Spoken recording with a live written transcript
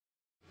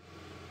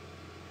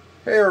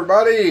Hey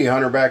everybody,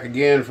 Hunter back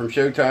again from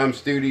Showtime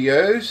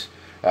Studios.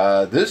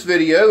 This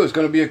video is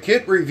going to be a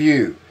kit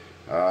review.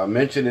 I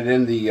mentioned it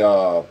in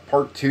the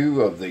part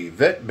 2 of the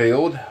vet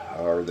build,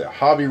 or the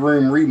hobby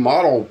room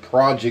remodel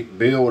project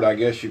build, I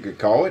guess you could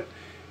call it.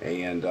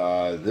 And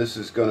this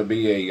is going to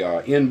be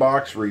a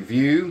inbox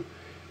review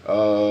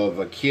of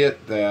a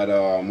kit that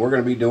we're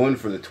going to be doing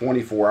for the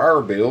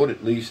 24-hour build.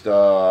 At least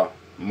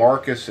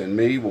Marcus and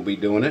me will be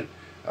doing it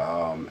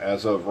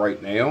as of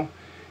right now.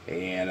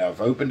 And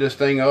I've opened this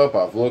thing up,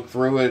 I've looked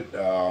through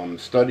it,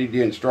 studied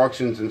the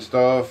instructions and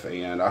stuff,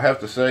 and I have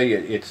to say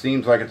it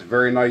seems like it's a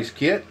very nice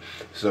kit.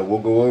 So we'll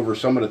go over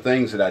some of the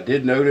things that I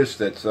did notice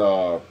that's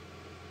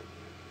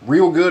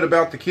real good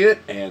about the kit,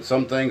 and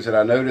some things that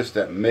I noticed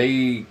that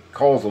may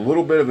cause a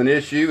little bit of an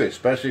issue,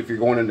 especially if you're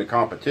going into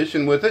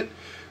competition with it.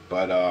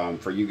 But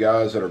for you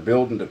guys that are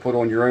building to put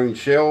on your own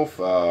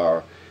shelf,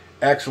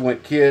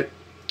 excellent kit.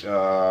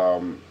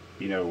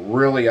 You know,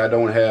 really, I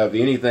don't have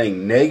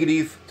anything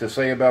negative to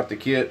say about the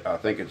kit. I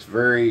think it's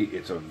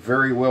a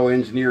very well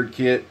engineered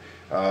kit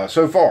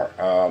so far.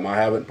 I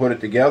haven't put it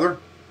together.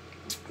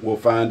 We'll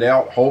find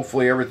out.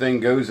 Hopefully everything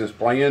goes as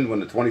planned when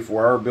the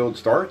 24-hour build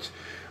starts.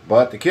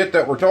 But the kit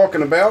that we're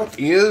talking about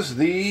is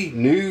the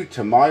new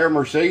Tamiya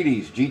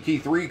Mercedes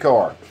GT3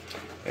 car.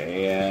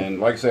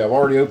 And like I say, I've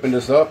already opened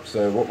this up.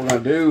 So what we're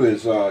going to do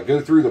is go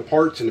through the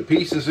parts and the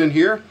pieces in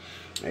here.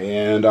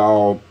 And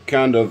I'll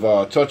kind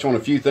of touch on a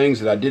few things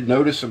that I did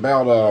notice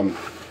about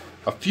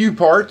a few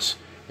parts,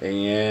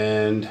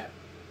 and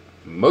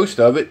most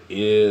of it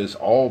is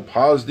all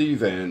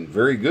positive and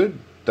very good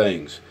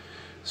things.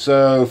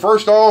 So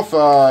first off,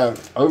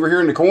 over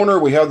here in the corner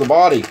we have the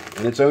body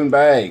in its own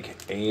bag,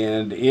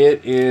 and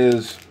it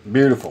is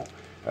beautiful.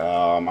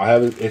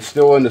 It's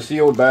still in the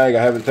sealed bag.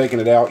 I haven't taken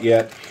it out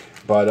yet.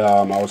 But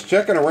I was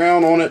checking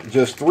around on it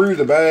just through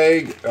the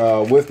bag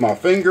with my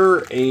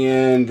finger,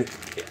 and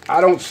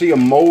I don't see a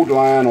mold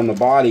line on the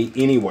body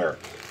anywhere.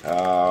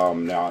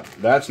 Now,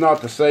 that's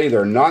not to say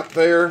they're not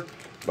there,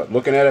 but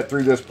looking at it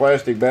through this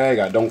plastic bag,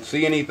 I don't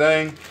see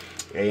anything.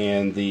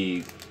 And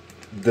the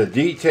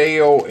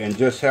detail and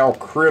just how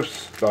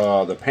crisp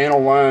the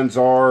panel lines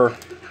are,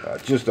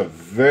 just a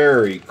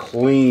very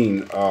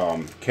clean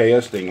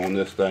casting on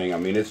this thing. I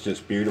mean, it's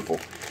just beautiful.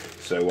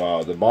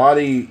 So the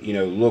body, you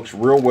know, looks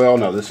real well.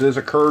 Now this is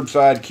a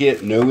curbside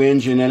kit, no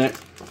engine in it.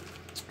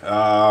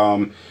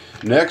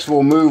 Next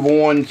we'll move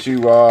on to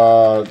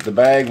the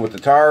bag with the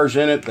tires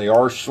in it. They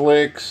are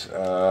slicks.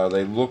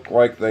 They look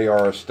like they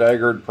are a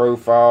staggered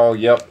profile.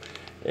 Yep.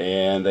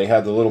 And they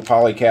have the little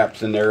poly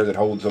caps in there that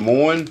holds them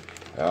on.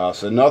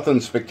 So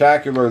nothing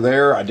spectacular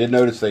there. I did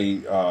notice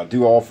they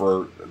do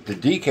offer the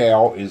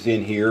decal is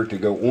in here to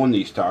go on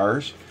these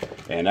tires.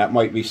 And that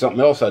might be something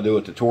else I do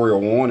a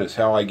tutorial on, is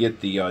how I get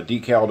the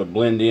decal to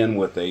blend in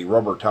with a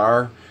rubber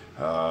tire.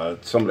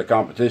 Some of the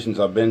competitions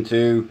I've been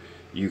to,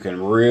 you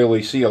can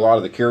really see a lot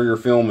of the carrier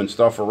film and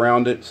stuff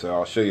around it. So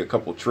I'll show you a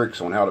couple tricks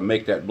on how to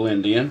make that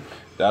blend in.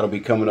 That'll be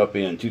coming up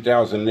in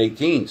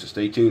 2018, so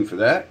stay tuned for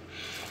that.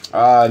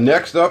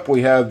 Next up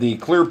we have the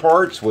clear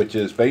parts, which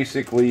is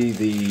basically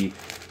the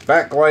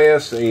back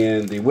glass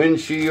and the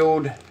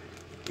windshield.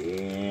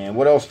 And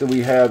what else do we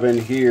have in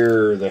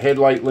here? The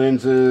headlight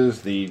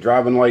lenses, the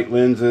driving light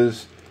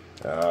lenses,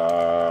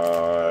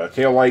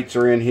 tail lights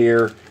are in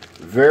here.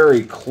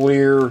 Very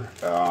clear,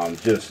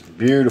 just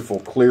beautiful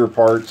clear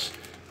parts.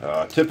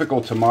 Typical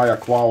Tamiya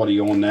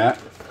quality on that.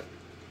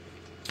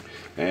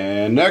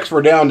 And next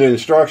we're down to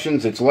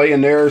instructions. It's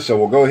laying there, so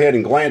we'll go ahead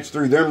and glance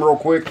through them real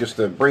quick just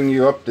to bring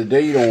you up to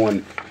date on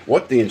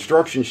what the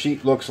instruction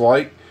sheet looks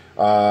like.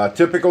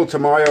 Typical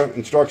Tamiya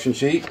instruction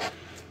sheet.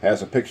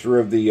 Has a picture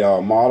of the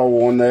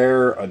model on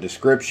there, a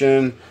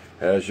description,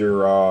 has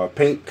your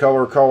paint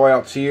color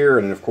callouts here,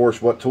 and of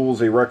course what tools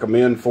they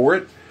recommend for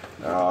it.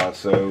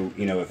 So,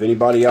 you know, if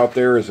anybody out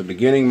there is a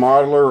beginning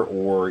modeler,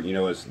 or, you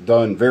know, has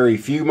done very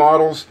few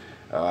models,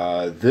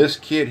 this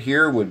kit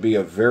here would be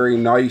a very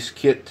nice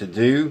kit to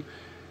do.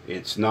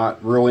 It's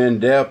not real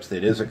in-depth.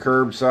 It is a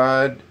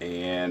curbside,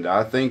 and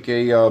I think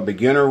a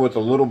beginner with a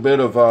little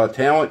bit of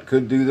talent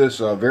could do this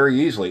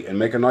very easily and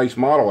make a nice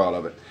model out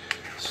of it.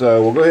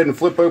 So we'll go ahead and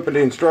flip open the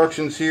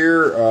instructions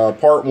here.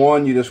 Part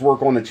 1, you just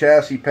work on the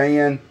chassis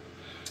pan.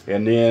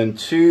 And then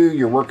 2,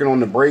 you're working on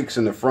the brakes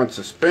and the front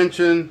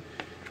suspension.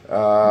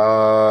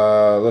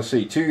 Let's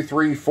see, 2,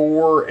 3,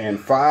 4, and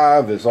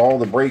 5 is all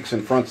the brakes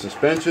and front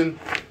suspension,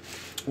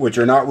 which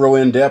are not real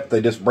in-depth. They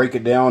just break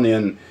it down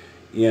in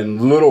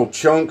little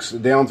chunks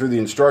down through the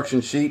instruction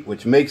sheet,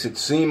 which makes it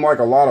seem like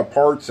a lot of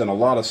parts and a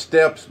lot of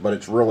steps, but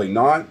it's really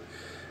not.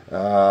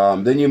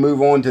 Then you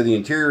move on to the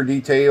interior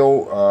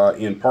detail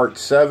in part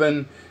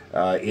 7.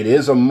 It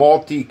is a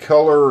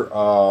multi-color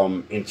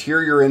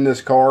interior in this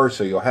car,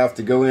 so you'll have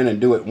to go in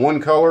and do it one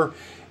color,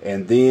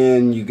 and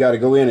then you got to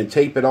go in and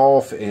tape it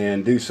off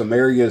and do some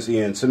areas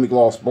in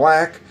semi-gloss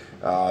black.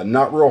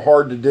 Not real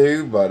hard to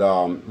do, but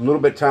a little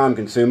bit time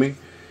consuming.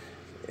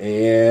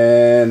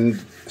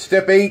 And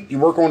step 8, you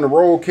work on the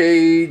roll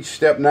cage.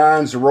 Step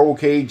 9 is the roll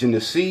cage in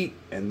the seat,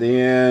 and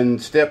then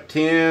step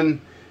 10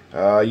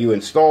 You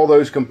install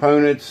those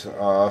components.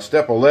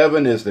 Step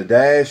 11 is the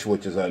dash,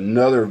 which is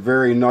another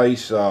very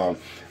nice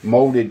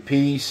molded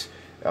piece.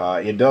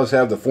 It does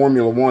have the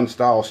Formula 1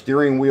 style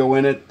steering wheel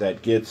in it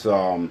that gets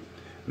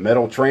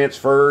metal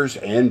transfers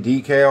and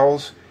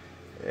decals.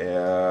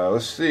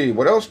 Let's see,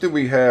 what else do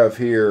we have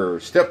here?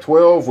 Step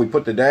 12, we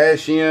put the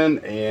dash in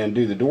and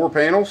do the door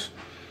panels.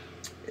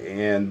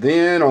 And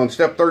then on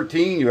step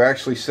 13, you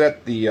actually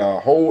set the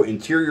whole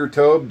interior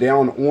tub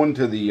down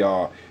onto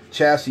the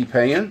chassis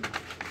pan.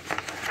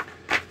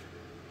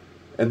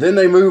 And then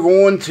they move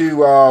on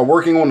to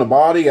working on the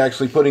body,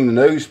 actually putting the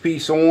nose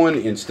piece on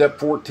in step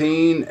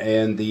 14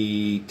 and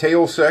the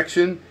tail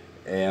section.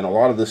 And a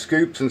lot of the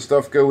scoops and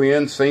stuff go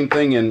in. Same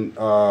thing in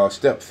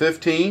step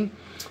 15.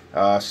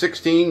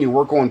 16, you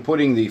work on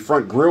putting the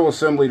front grille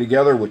assembly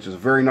together, which is a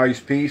very nice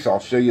piece. I'll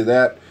show you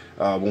that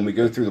when we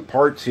go through the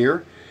parts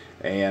here.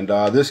 And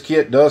this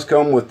kit does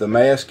come with the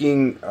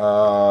masking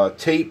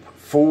tape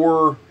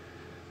for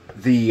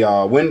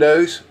the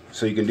windows,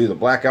 so you can do the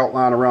black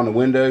outline around the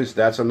windows.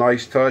 That's a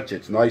nice touch.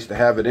 It's nice to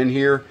have it in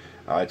here.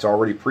 It's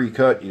already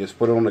pre-cut. You just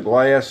put it on the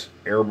glass,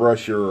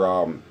 airbrush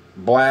your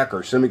black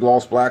or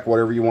semi-gloss black,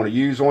 whatever you want to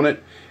use on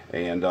it,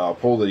 and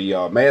pull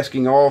the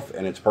masking off,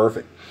 and it's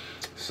perfect.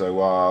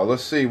 So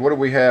let's see, what do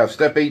we have?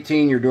 Step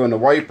 18, you're doing the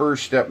wipers.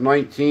 Step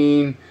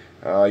 19,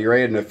 you're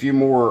adding a few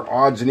more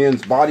odds and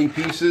ends body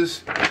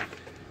pieces.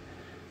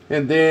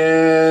 And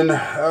then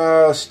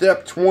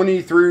step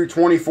 20 through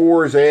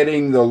 24 is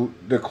adding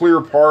the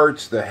clear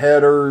parts, the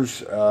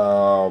headers,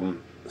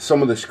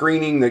 some of the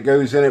screening that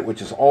goes in it,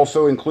 which is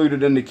also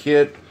included in the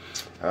kit.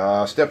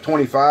 Step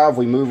 25,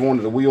 we move on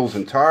to the wheels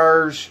and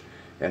tires.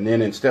 And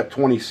then in step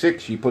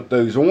 26, you put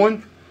those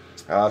on.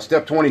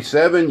 Step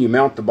 27, you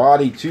mount the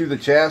body to the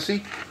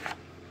chassis.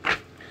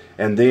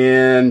 And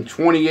then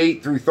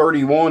 28 through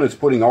 31 is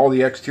putting all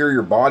the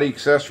exterior body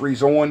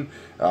accessories on,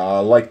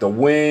 like the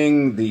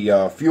wing,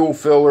 the fuel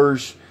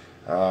fillers,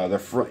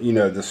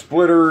 the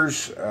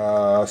splitters,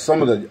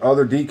 some of the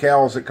other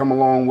decals that come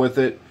along with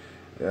it.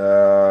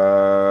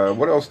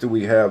 What else do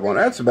we have on?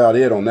 That's about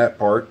it on that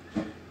part.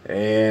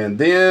 And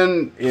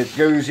then it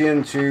goes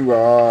into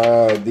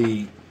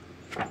the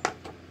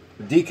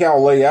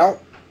decal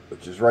layout,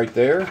 which is right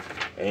there,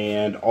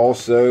 and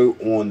also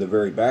on the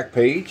very back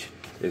page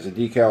is a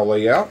decal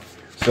layout.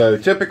 So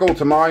typical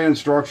Tamiya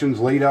instructions,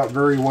 laid out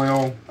very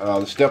well.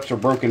 The steps are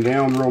broken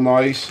down real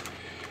nice.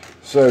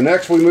 So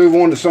next we move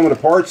on to some of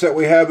the parts that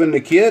we have in the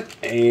kit,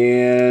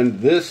 and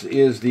this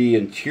is the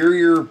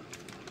interior.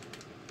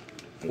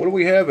 What do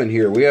we have in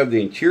here? We have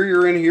the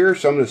interior in here,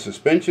 some of the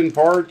suspension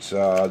parts,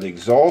 the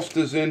exhaust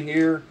is in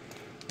here,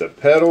 the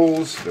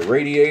pedals, the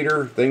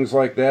radiator, things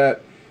like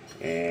that.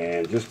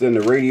 And just in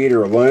the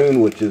radiator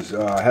alone, which is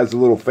has a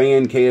little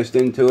fan cast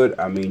into it.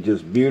 I mean,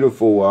 just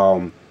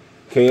beautiful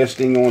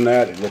casting on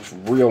that. It looks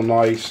real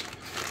nice.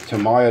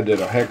 Tamiya did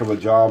a heck of a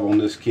job on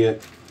this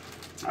kit.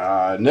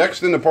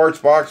 Next in the parts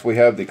box, we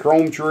have the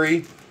chrome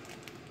tree,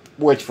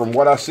 which from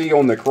what I see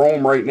on the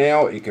chrome right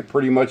now, it could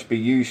pretty much be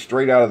used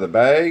straight out of the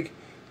bag.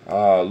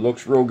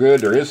 Looks real good.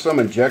 There is some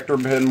injector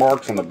pin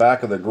marks on the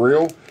back of the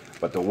grill,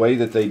 but the way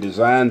that they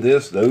designed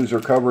this, those are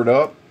covered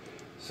up.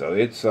 So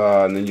it's,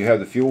 and then you have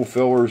the fuel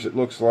fillers, it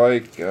looks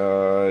like.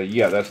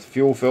 Yeah, that's the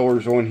fuel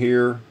fillers on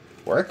here.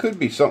 Or that could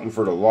be something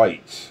for the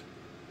lights.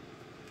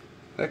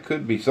 That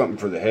could be something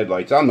for the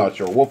headlights. I'm not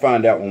sure. We'll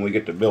find out when we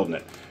get to building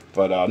it.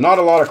 But not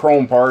a lot of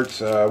chrome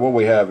parts. What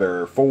we have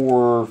there?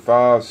 4,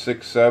 5,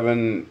 6,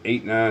 7,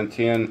 8, 9,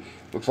 10.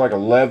 Looks like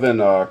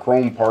 11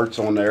 chrome parts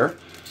on there.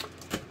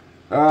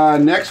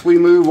 Next we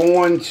move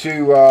on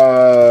to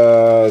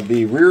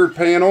the rear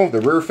panel,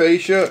 the rear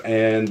fascia,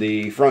 and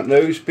the front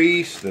nose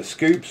piece. The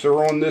scoops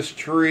are on this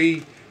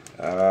tree.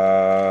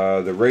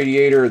 The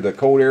radiator, the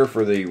cold air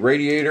for the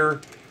radiator.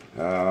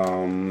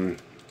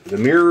 The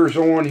mirrors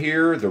on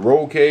here, the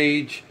roll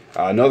cage.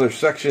 Another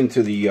section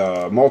to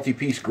the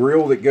multi-piece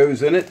grill that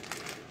goes in it.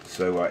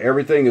 So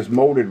everything is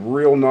molded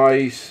real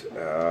nice.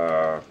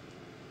 A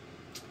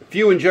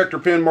few injector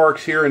pin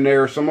marks here and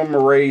there. Some of them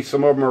are raised,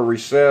 some of them are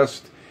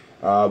recessed.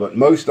 But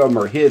most of them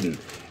are hidden.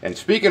 And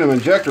speaking of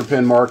injector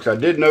pin marks, I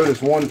did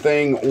notice one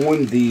thing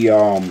on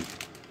the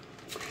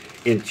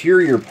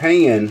interior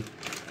pan,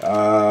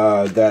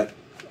 that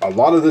a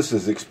lot of this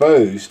is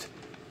exposed.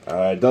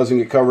 It doesn't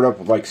get covered up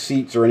with like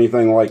seats or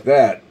anything like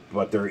that,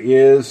 but there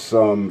is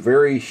some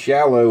very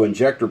shallow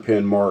injector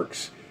pin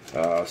marks,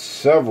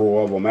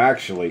 several of them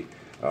actually,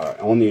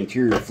 on the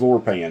interior floor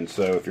pan.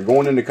 So if you're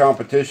going into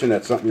competition,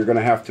 that's something you're going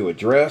to have to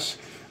address.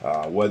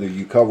 Whether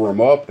you cover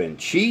them up and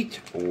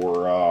cheat,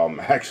 or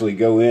actually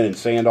go in and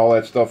sand all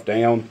that stuff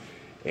down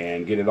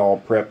and get it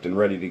all prepped and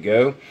ready to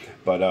go.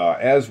 But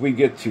as we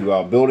get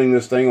to building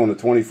this thing on the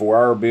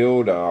 24-hour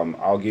build,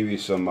 I'll give you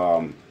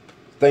some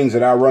things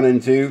that I run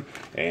into,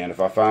 and if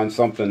I find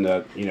something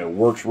that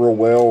works real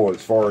well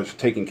as far as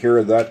taking care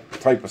of that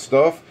type of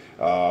stuff,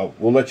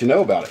 we'll let you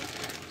know about it.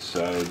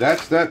 So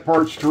that's that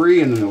parts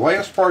tree, and then the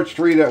last parts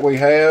tree that we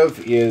have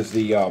is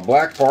the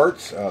black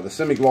parts, the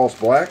semi-gloss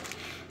black.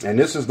 And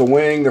this is the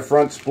wing, the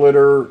front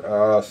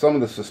splitter, some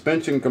of the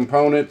suspension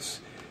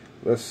components,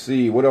 let's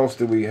see, what else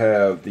do we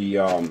have?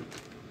 The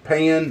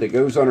pan that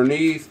goes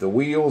underneath, the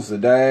wheels, the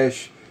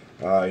dash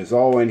is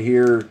all in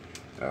here.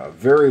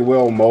 Very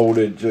well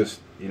molded, just,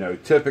 you know,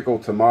 typical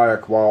Tamiya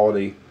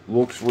quality.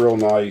 Looks real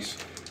nice.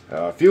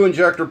 A few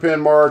injector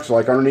pin marks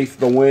like underneath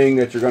the wing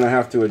that you're going to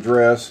have to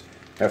address.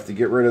 Have to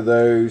get rid of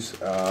those.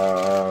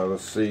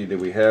 Let's see, do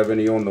we have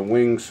any on the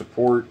wing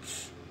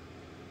supports?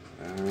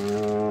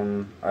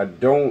 I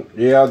don't.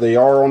 Yeah, they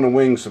are on the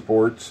wing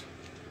supports.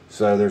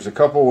 So there's a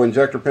couple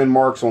injector pin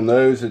marks on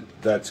those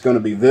that's going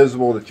to be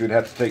visible that you'd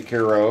have to take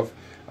care of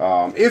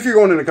if you're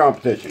going into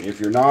competition. If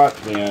you're not,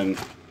 then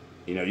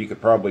you know you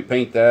could probably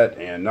paint that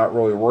and not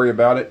really worry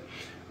about it.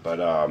 But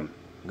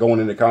going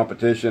into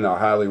competition, I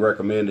highly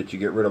recommend that you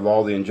get rid of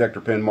all the injector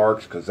pin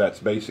marks, because that's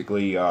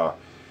basically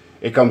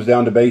it comes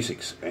down to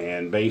basics,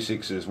 and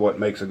basics is what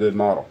makes a good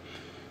model.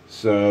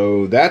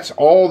 So that's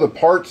all the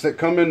parts that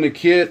come in the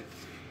kit,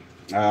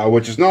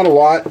 which is not a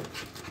lot.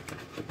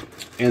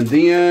 And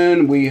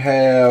then we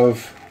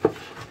have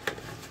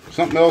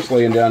something else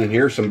laying down in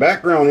here, some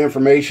background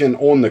information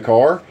on the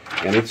car,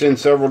 and it's in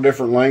several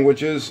different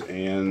languages,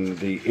 and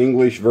the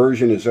English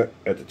version is at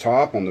the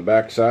top on the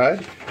back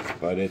side,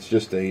 but it's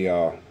just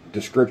a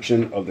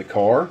description of the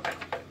car.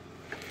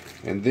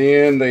 And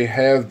then they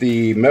have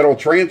the metal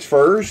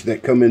transfers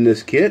that come in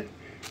this kit.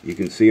 You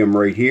can see them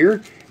right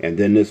here. And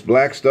then this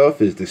black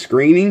stuff is the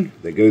screening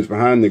that goes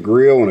behind the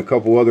grille and a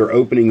couple other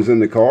openings in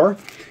the car.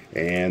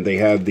 And they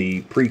have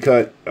the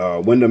pre-cut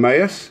window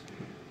mask,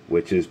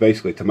 which is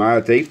basically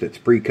Tamiya tape that's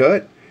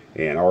pre-cut.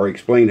 And I already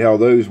explained how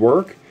those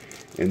work.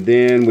 And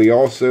then we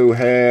also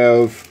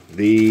have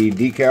the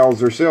decals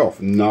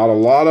themselves. Not a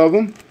lot of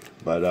them,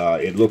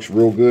 but it looks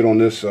real good on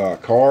this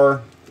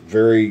car.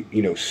 Very,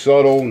 you know,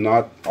 subtle,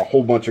 not a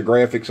whole bunch of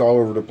graphics all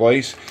over the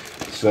place.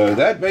 So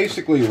that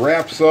basically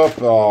wraps up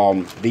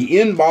the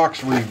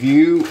in-box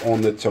review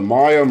on the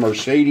Tamiya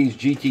Mercedes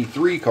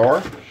GT3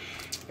 car.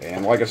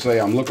 And like I say,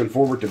 I'm looking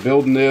forward to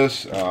building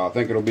this. I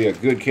think it'll be a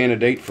good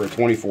candidate for a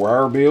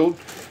 24-hour build.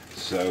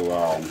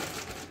 So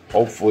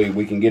hopefully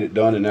we can get it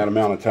done in that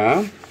amount of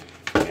time.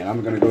 And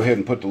I'm going to go ahead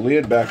and put the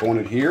lid back on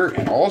it here.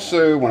 And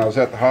also, when I was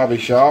at the hobby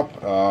shop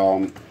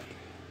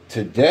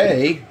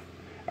today,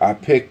 I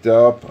picked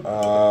up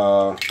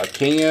a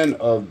can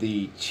of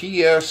the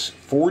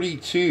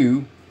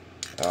TS42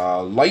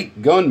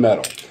 light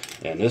gunmetal.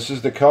 And this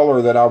is the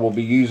color that I will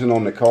be using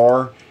on the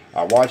car.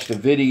 I watched a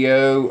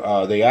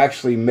video. They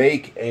actually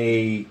make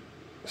a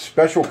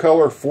special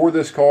color for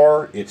this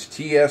car. It's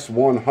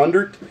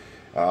TS100.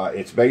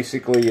 It's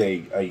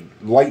basically a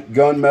light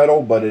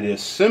gunmetal, but it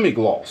is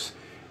semi-gloss.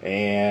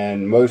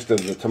 And most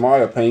of the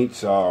Tamiya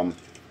paints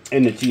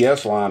in the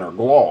TS line are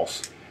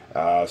gloss.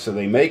 So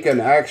they make an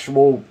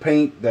actual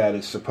paint that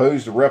is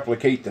supposed to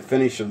replicate the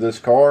finish of this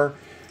car.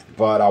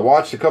 But I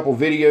watched a couple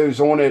videos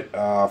on it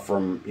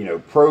from, you know,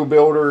 pro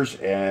builders,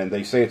 and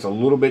they say it's a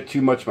little bit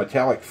too much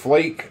metallic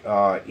flake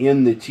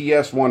in the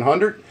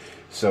TS100.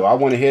 So I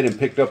went ahead and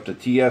picked up the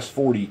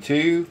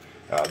TS42.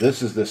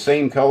 This is the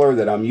same color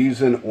that I'm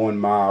using on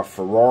my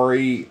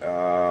Ferrari.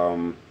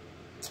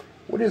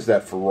 What is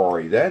that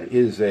Ferrari? That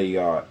is a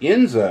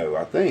Enzo,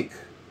 I think.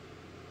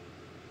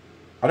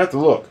 I'd have to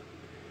look.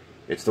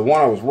 It's the one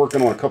I was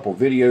working on a couple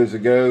videos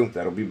ago.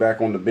 That'll be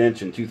back on the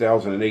bench in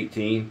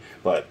 2018.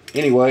 But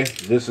anyway,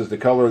 this is the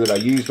color that I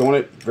used on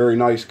it. Very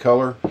nice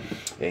color.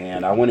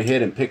 And I went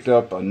ahead and picked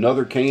up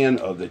another can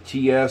of the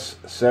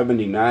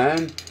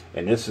TS79.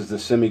 And this is the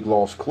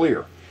semi-gloss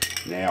clear.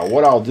 Now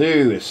what I'll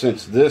do is,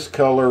 since this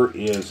color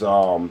is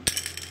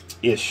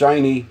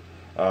shiny,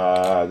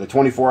 the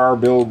 24-hour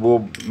build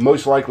will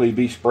most likely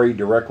be sprayed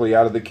directly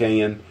out of the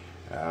can.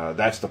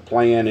 That's the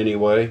plan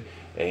anyway.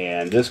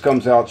 And this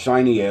comes out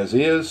shiny as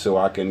is, so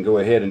I can go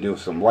ahead and do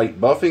some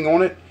light buffing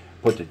on it,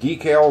 put the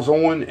decals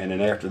on, and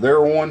then after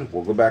they're on,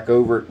 we'll go back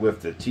over it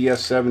with the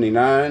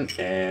TS79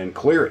 and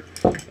clear it.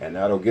 And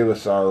that'll give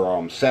us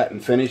our satin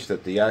finish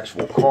that the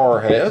actual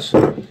car has.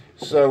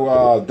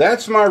 So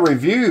that's my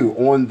review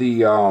on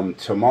the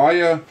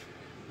Tamiya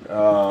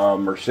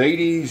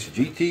Mercedes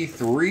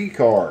GT3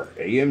 car,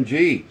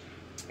 AMG.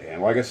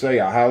 And like I say,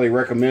 I highly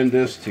recommend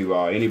this to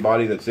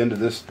anybody that's into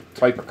this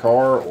type of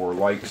car or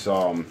likes,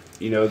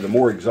 you know, the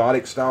more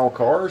exotic style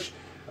cars.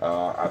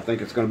 I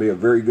think it's going to be a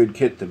very good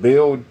kit to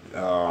build.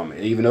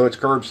 Even though it's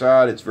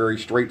curbside, it's very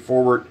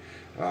straightforward,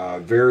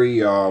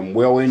 very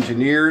well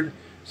engineered.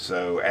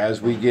 So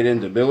as we get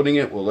into building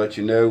it, we'll let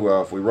you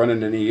know if we run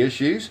into any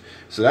issues.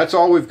 So that's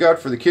all we've got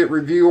for the kit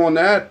review on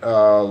that.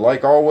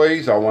 Like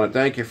always, I want to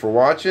thank you for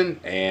watching,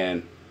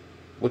 and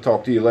we'll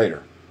talk to you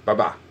later.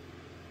 Bye-bye.